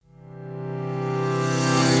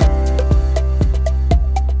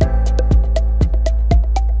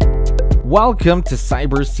Welcome to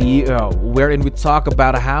Cyber CEO, wherein we talk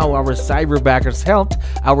about how our cyberbackers helped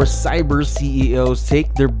our cyber CEOs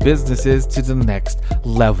take their businesses to the next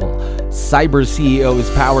level. Cyber CEO is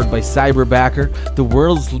powered by Cyberbacker, the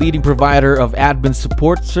world's leading provider of admin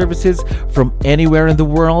support services from anywhere in the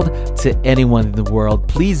world to anyone in the world.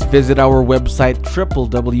 Please visit our website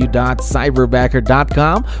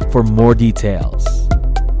www.cyberbacker.com for more details.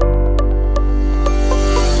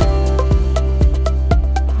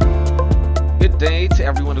 Good day to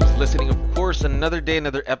everyone who's listening. Of course, another day,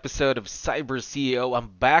 another episode of Cyber CEO. I'm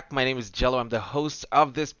back. My name is Jello. I'm the host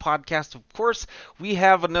of this podcast. Of course, we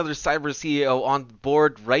have another Cyber CEO on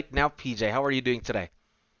board right now. PJ, how are you doing today?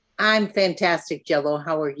 I'm fantastic, Jello.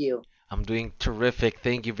 How are you? I'm doing terrific.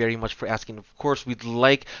 Thank you very much for asking. Of course, we'd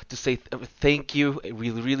like to say thank you.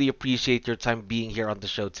 We really appreciate your time being here on the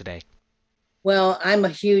show today. Well, I'm a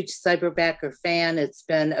huge Cyberbacker fan. It's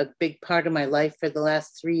been a big part of my life for the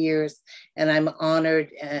last 3 years, and I'm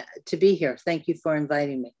honored to be here. Thank you for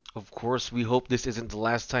inviting me. Of course, we hope this isn't the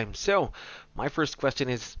last time. So, my first question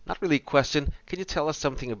is not really a question. Can you tell us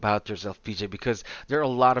something about yourself, PJ? Because there are a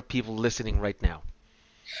lot of people listening right now.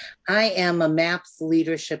 I am a MAPS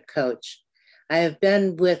leadership coach. I have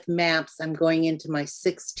been with MAPS. I'm going into my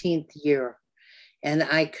 16th year. And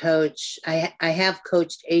I have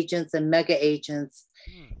coached agents and mega agents,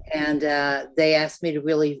 and they asked me to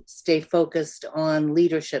really stay focused on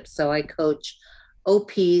leadership. So I coach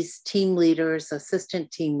OPs, team leaders,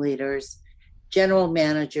 assistant team leaders, general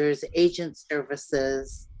managers, agent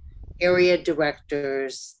services, area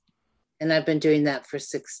directors, and I've been doing that for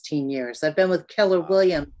 16 years. I've been with Keller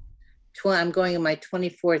Williams. I'm going in my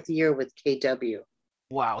 24th year with KW.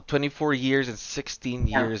 Wow, 24 years and 16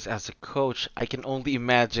 Yeah. years as a coach. I can only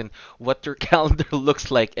imagine what your calendar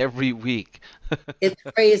looks like every week. It's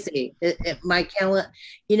crazy. My calendar,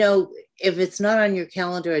 if it's not on your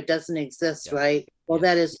calendar, it doesn't exist, Yes, right? Well,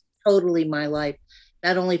 that yes. is totally my life,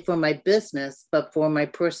 not only for my business, but for my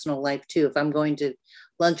personal life too. If I'm going to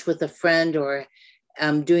lunch with a friend or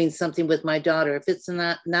I'm doing something with my daughter, if it's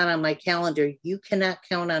not on my calendar, you cannot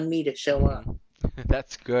count on me to show up. Mhm.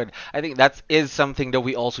 That's good. I think that is something that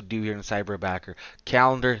we also do here in Cyberbacker.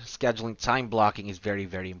 Calendar scheduling, time blocking is very,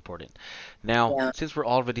 very important. Now, Yeah. since we're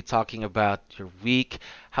already talking about your week,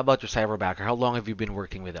 how about your Cyberbacker? How long have you been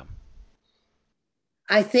working with them?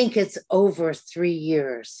 I think it's over 3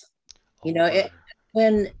 years. You know, it, Over.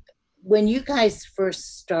 when when you guys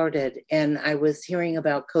first started and I was hearing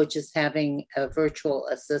about coaches having a virtual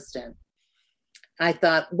assistant, I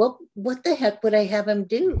thought, well, what the heck would I have him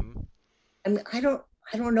do? Hmm. I mean, I don't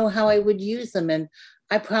know how I would use them, and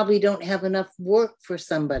I probably don't have enough work for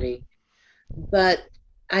somebody. But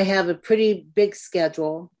I have a pretty big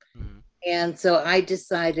schedule, Hmm. and so I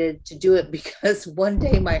decided to do it because one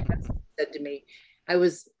day my husband said to me, I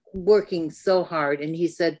was working so hard, and he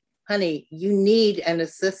said, honey, you need an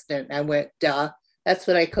assistant. I went, duh. That's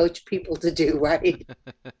what I coach people to do, right?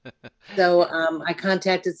 So I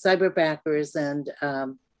contacted Cyberbackers, and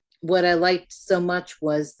what I liked so much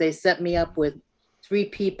was they set me up with 3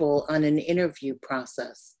 people on an interview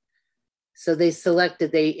process. So they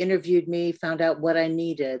interviewed me, found out what I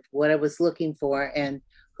needed, what I was looking for, and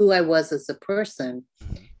who I was as a person.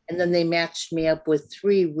 And then they matched me up with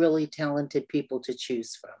 3 really talented people to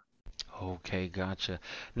choose from. Okay, gotcha.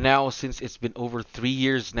 Now, since it's been over 3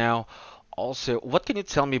 years now, also, what can you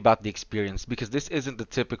tell me about the experience? Because this isn't the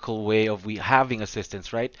typical way of we having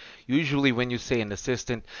assistants, right? Usually, when you say an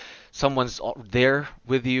assistant, there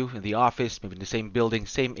with you in the office, maybe in the same building,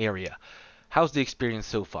 same area. How's the experience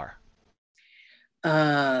so far?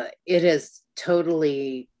 It has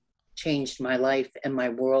totally changed my life and my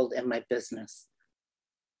world and my business.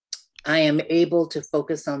 I am able to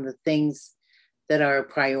focus on the things that are a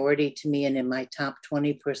priority to me and in my top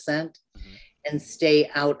 20% Hmm. and stay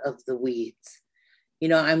out of the weeds.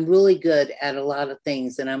 I'm really good at a lot of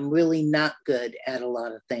things and I'm really not good at a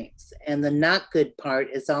lot of things. And the not good part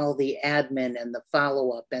is all the admin and the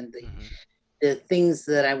follow up and Hmm. the things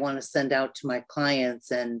that I want to send out to my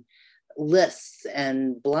clients and lists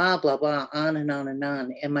and blah, blah, blah, on and on and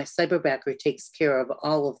on. And my cyberbacker takes care of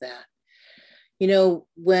all of that.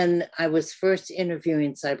 When I was first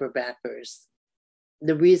interviewing cyberbackers,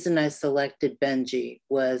 the reason I selected Benji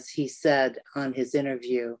was he said on his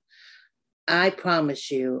interview, I promise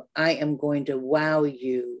you, I am going to wow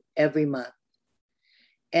you every month.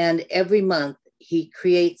 And every month he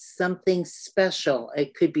creates something special.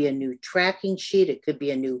 It could be a new tracking sheet, it could be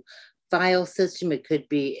a new file system, it could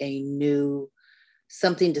be a new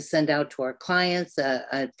something to send out to our clients,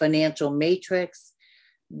 a financial matrix.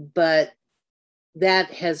 But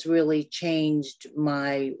that has really changed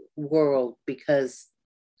my world because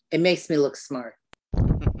It makes me look smart.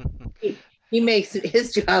 He makes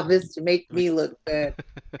his job is to make me look good,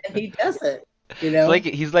 and he does it. You It's like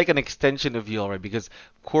know. he's like an extension of you already because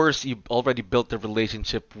of course you already built the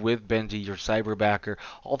relationship with Benji, your cyberbacker,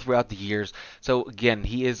 all throughout the years. So again,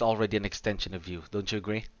 he is already an extension of you. Don't you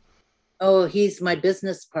agree? Oh, he's my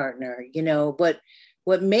business partner. But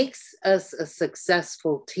what makes us a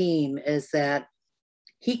successful team is that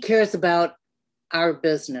he cares about our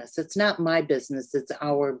business. It's not my business, it's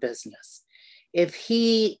our business. If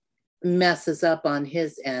he messes up on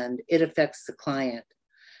his end, it affects the client.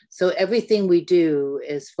 So everything we do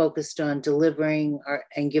is focused on delivering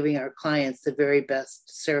and giving our clients the very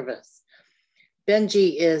best service.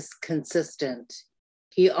 Benji is consistent.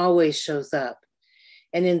 He always shows up.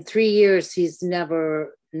 And in 3 years, he's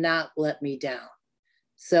never not let me down.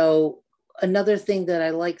 So another thing that I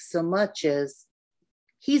like so much is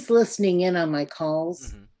he's listening in on my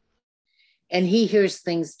calls Hmm. and he hears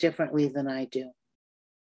things differently than I do.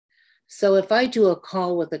 So if I do a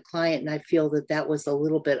call with a client and I feel that that was a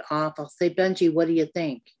little bit off, I'll say, Benji, what do you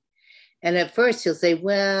think? And at first he'll say,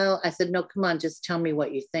 well, I said, no, come on, just tell me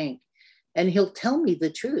what you think. And he'll tell me the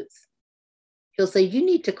truth. He'll say, you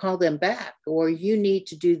need to call them back, or you need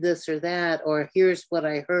to do this or that, or here's what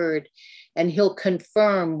I heard. And he'll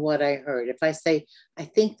confirm what I heard. If I say, I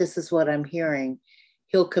think this is what I'm hearing,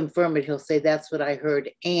 he'll confirm it. He'll say, that's what I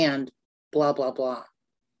heard, and blah, blah, blah.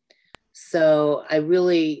 So I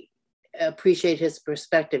really appreciate his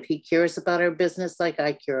perspective. He cares about our business like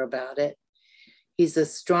I care about it. He's a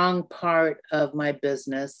strong part of my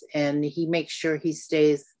business, and he makes sure he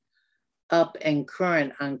stays up and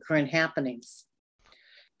current on current happenings.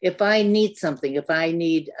 If I need something, if I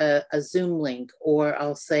need a Zoom link, or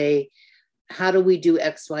I'll say, how do we do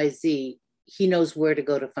XYZ? He knows where to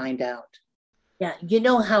go to find out. Yeah, you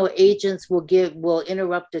know how agents will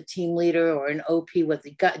interrupt a team leader or an OP with,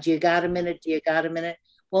 do you got a minute? Do you got a minute?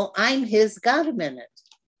 Well, I'm his got a minute.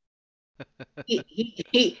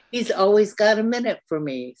 He's always got a minute for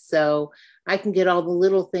me. So I can get all the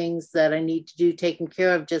little things that I need to do taken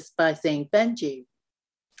care of just by saying Benji.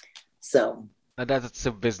 So And that's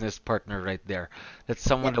a business partner right there. That's yeah,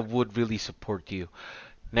 someone that would really support you.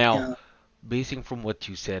 Now, yeah. basing from what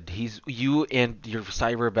you said, he's you and your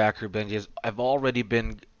cyberbacker Benji have already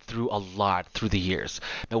been through a lot through the years.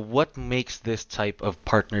 Now, what makes this type of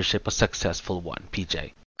partnership a successful one,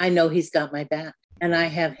 PJ? I know he's got my back and I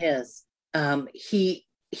have his.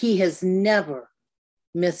 He has never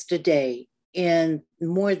missed a day in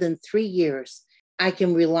more than 3 years. I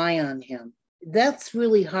can rely on him. That's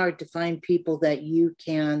really hard to find people that you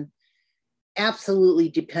can absolutely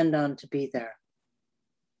depend on to be there.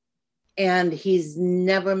 And he's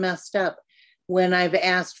never messed up. When I've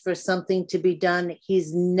asked for something to be done,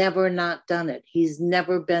 he's never not done it. He's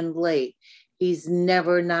never been late. He's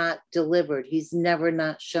never not delivered. He's never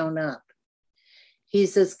not shown up.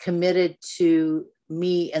 He's as committed to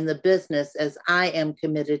me and the business as I am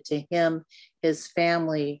committed to him, his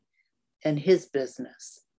family, and his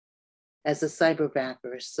business as a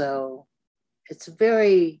cyberbacker. So it's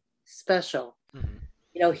very special. Hmm.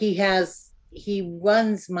 He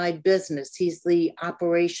runs my business. He's the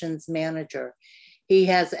operations manager. He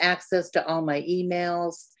has access to all my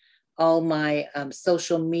emails, all my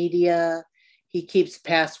social media. He keeps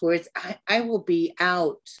passwords. I will be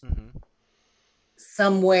out Hmm.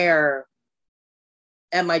 somewhere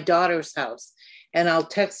at my daughter's house and I'll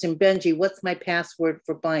text him, Benji, what's my password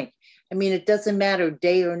for blank? I mean, it doesn't matter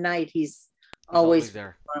day or night. He's He's always always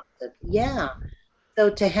there. responsive. Yeah. So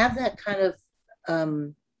to have that kind of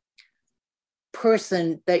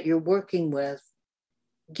person that you're working with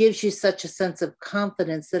gives you such a sense of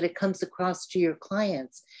confidence that it comes across to your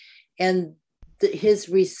clients. And his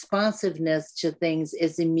responsiveness to things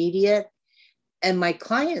is immediate. And my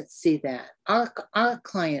clients see that. Our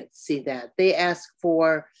clients see that. They ask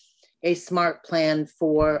for a smart plan Hmm.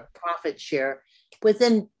 for profit share.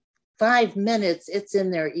 Within 5 minutes, it's in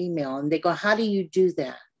their email. And they go, how do you do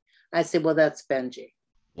that? I say, well, that's Benji.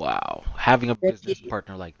 Wow, having a business Benji,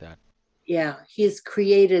 partner like that. yeah, he's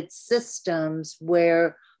created systems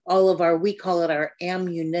where we call it our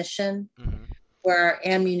ammunition, Hmm. where our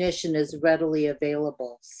ammunition is readily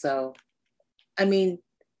available. So, I mean,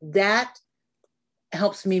 that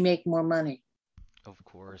helps me make more money Of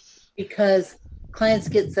course. because clients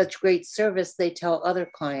get such great service. They tell other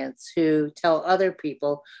clients who tell other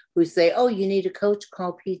people who say, oh, you need a coach,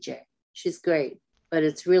 call PJ. She's great. But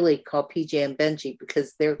it's really called PJ and Benji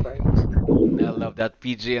because they're great. I love that,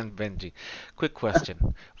 PJ and Benji. Quick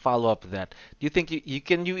question, follow up to that. Do you think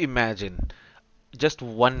you imagine just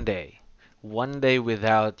one day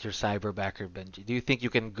without your cyberbacker Benji? Do you think you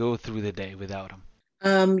can go through the day without him?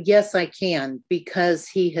 Yes, I can because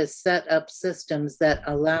he has set up systems that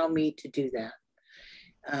allow me to do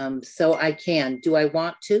that. So I can. Do I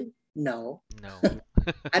want to? No, No.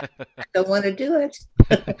 I don't want to do it.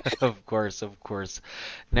 Of course, of course.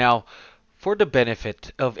 Now, for the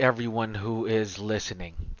benefit of everyone who is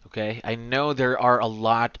listening, okay? I know there are a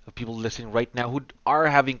lot of people listening right now who are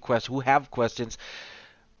having questions, who have questions.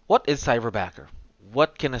 What is cyberbacker?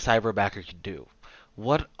 What can a cyberbacker do?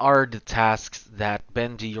 What are the tasks that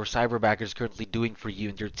Benji, your cyberbacker, is currently doing for you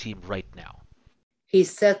and your team right now? He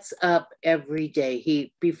sets up every day.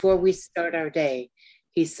 He before we start our day,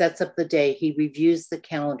 he sets up the day. He reviews the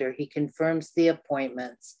calendar. He confirms the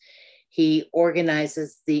appointments. He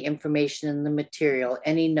organizes the information and the material,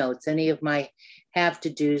 any notes, any of my have to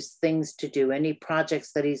do's, things to do, any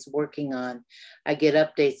projects that he's working on. I get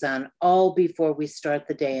updates on all before we start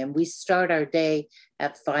the day. And we start our day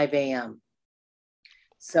at 5 a.m.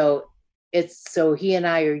 So so he and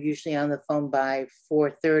I are usually on the phone by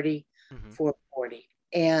 4:30, Mm-hmm. 4:40.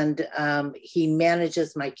 And he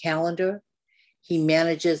manages my calendar. He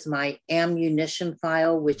manages my ammunition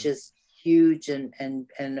file, which Mm-hmm. is huge and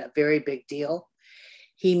a very big deal.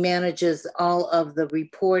 He manages all of the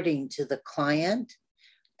reporting to the client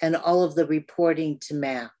and all of the reporting to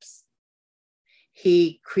maps.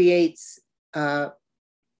 He creates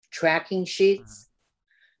tracking Mm-hmm. sheets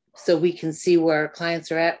so we can see where our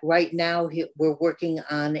clients are at. Right now, we're working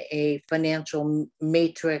on a financial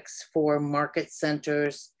matrix for market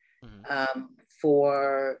centers, Mm-hmm.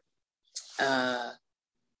 for uh,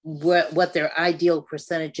 what their ideal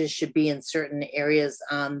percentages should be in certain areas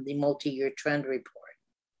on the multi-year trend report.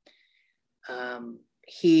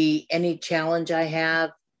 Any challenge I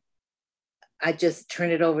have, I just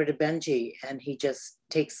turn it over to Benji and he just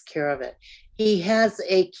takes care of it. He has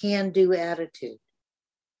a can-do attitude.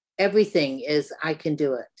 Everything is I can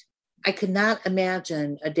do it. I could not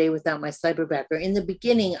imagine a day without my cyberbacker. In the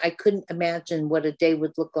beginning, I couldn't imagine what a day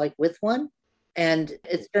would look like with one. And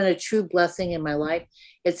it's been a true blessing in my life.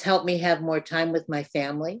 It's helped me have more time with my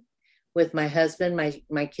family, with my husband,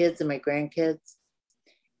 my kids, and my grandkids.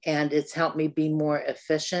 And it's helped me be more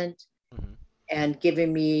efficient Mm-hmm. and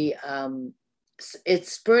giving me, it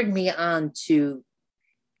spurred me on to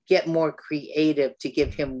get more creative, to give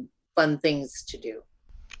Mm-hmm. him fun things to do.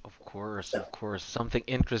 So, Of course. Something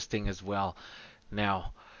interesting as well.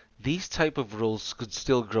 Now, these type of roles could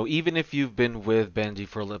still grow. Even if you've been with Benji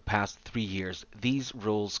for the past 3 years, these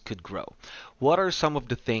roles could grow. What are some of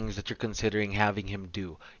the things that you're considering having him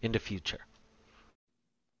do in the future?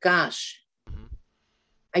 gosh, Hmm.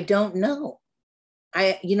 I don't know.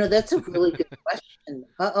 That's a really good question.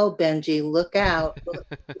 Uh-oh, Benji, look out.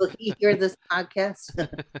 Will he hear this podcast?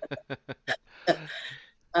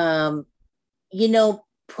 um,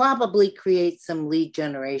 Probably create some lead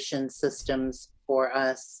generation systems for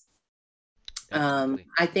us. Definitely.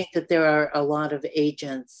 I think that there are a lot of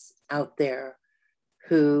agents out there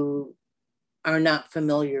who are not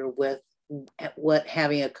familiar with what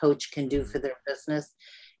having a coach can do Hmm. for their business.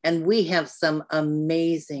 And we have some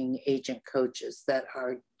amazing agent coaches that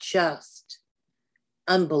are just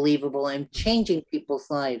unbelievable and Hmm. changing people's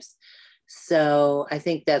lives. So I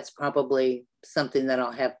think that's probably something that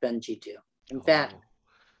I'll have Benji do. In fact,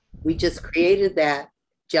 Oh. we just created that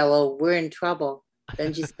Jello. We're in trouble.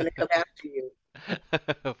 Benji's going to come after you.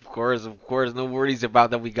 Of course, of course. No worries about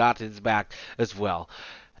that. We got his back as well.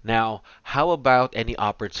 Now, how about any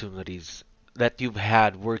opportunities that you've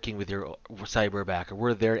had working with your cyberbacker?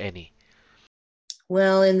 Were there any?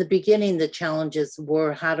 Well, in the beginning, the challenges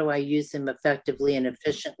were how do I use him effectively and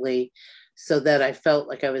efficiently so that I felt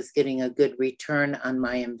like I was getting a good return on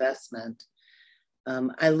my investment.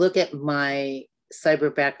 I look at my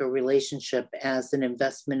cyberbacker relationship as an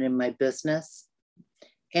investment in my business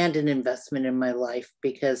and an investment in my life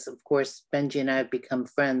because, of course, Benji and I have become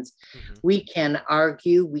friends. Hmm. We can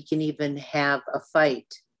argue, we can even have a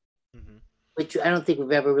fight, Hmm. which I don't think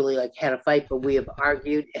we've ever really like had a fight, but we have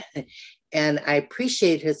argued, and I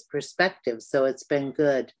appreciate his perspective. So it's been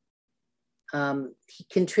good. He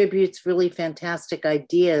contributes really fantastic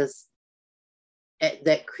ideas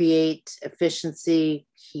that create efficiency.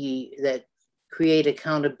 That create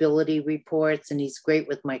accountability reports, and he's great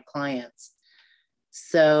with my clients.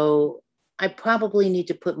 So I probably need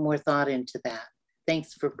to put more thought into that.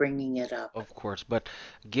 Thanks for bringing it up. Of course. But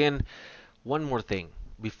again, one more thing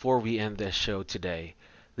before we end this show today.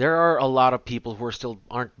 There are a lot of people who are still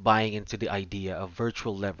aren't buying into the idea of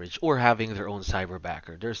virtual leverage or having their own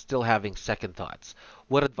cyberbacker. They're still having second thoughts.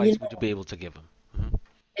 What You advice would you be able to give them? Hmm.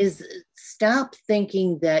 is stop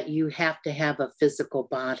thinking that you have to have a physical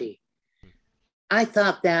body. I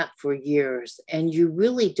thought that for years, and you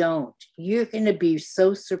really don't. You're going to be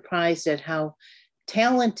so surprised at how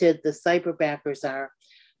talented the cyberbackers are.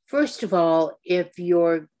 First of all, if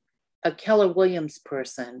you're a Keller Williams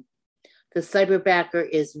person, the cyberbacker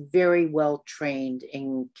is very well trained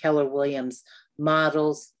in Keller Williams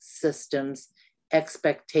models, systems,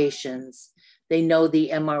 expectations. They know the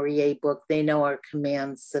MREA book, they know our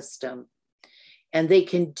command system, and they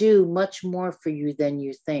can do much more for you than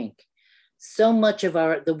you think. So much of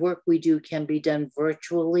the work we do can be done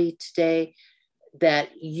virtually today that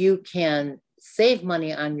you can save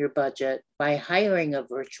money on your budget by hiring a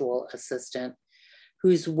virtual assistant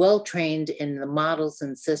who's well-trained in the models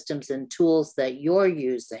and systems and tools that you're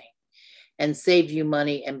using and save you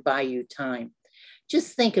money and buy you time.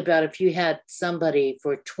 Just think about if you had somebody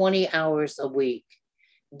for 20 hours a week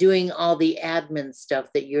doing all the admin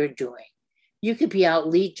stuff that you're doing. You could be out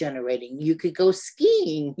lead generating. You could go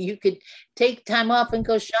skiing. You could take time off and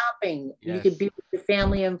go shopping. Yes. You could be with your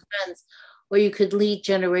family and friends, or you could lead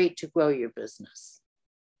generate to grow your business.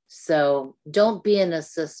 So don't be an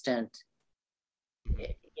assistant.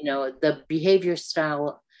 You know, the behavior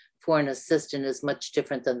style for an assistant is much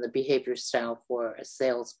different than the behavior style for a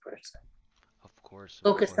salesperson. Of course.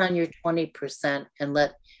 Focus on your 20% and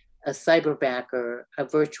let a cyberbacker, a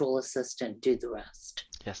virtual assistant, do the rest.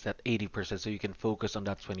 Yes, that 80%, so you can focus on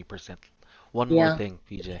that 20%. One more thing,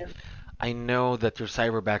 PJ. Yeah. I know that your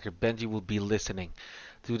cyberbacker, Benji, will be listening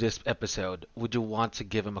to this episode. Would you want to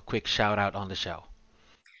give him a quick shout out on the show?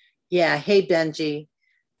 Yeah. Hey, Benji.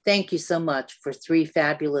 Thank you so much for 3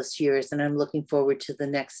 fabulous years, and I'm looking forward to the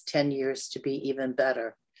next 10 years to be even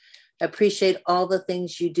better. I appreciate all the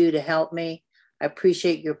things you do to help me. I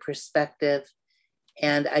appreciate your perspective,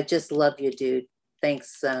 and I just love you, dude.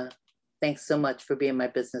 Thanks so much for being my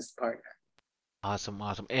business partner. Awesome.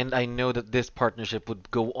 And I know that this partnership would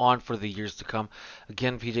go on for the years to come.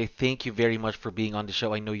 Again, PJ, thank you very much for being on the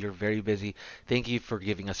show. I know you're very busy. Thank you for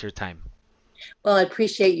giving us your time. Well, I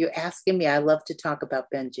appreciate you asking me. I love to talk about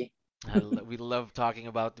Benji. We love talking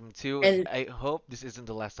about them too. And I hope this isn't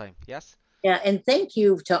the last time. Yes? Yeah, and thank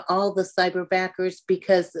you to all the cyberbackers,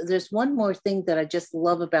 because there's one more thing that I just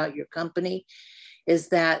love about your company is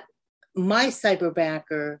that my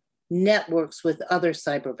cyberbacker networks with other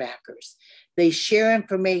cyberbackers. They share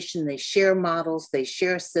information, they share models, they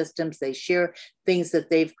share systems, they share things that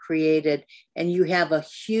they've created, and you have a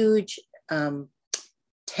huge,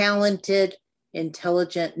 talented,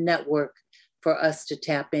 intelligent network for us to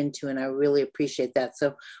tap into, and I really appreciate that.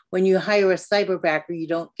 So when you hire a cyberbacker, you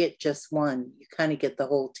don't get just one; you kind of get the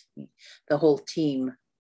whole team.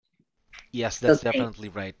 Yes, that's definitely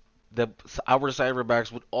right. Our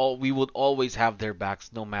cyberbacks we would always have their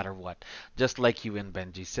backs no matter what, just like you and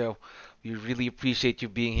Benji. So we really appreciate you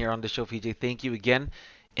being here on the show, PJ. Thank you again.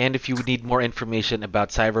 And if you need more information about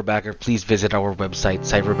Cyberbacker, please visit our website,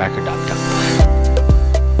 cyberbacker.com.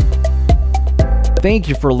 Thank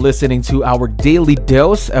you for listening to our daily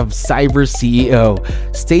dose of Cyber CEO.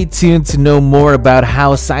 Stay tuned to know more about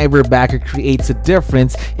how Cyberbacker creates a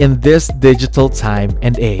difference in this digital time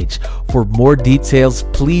and age. For more details,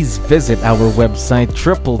 please visit our website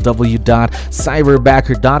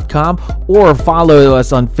www.cyberbacker.com or follow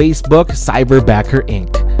us on Facebook, Cyberbacker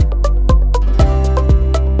Inc.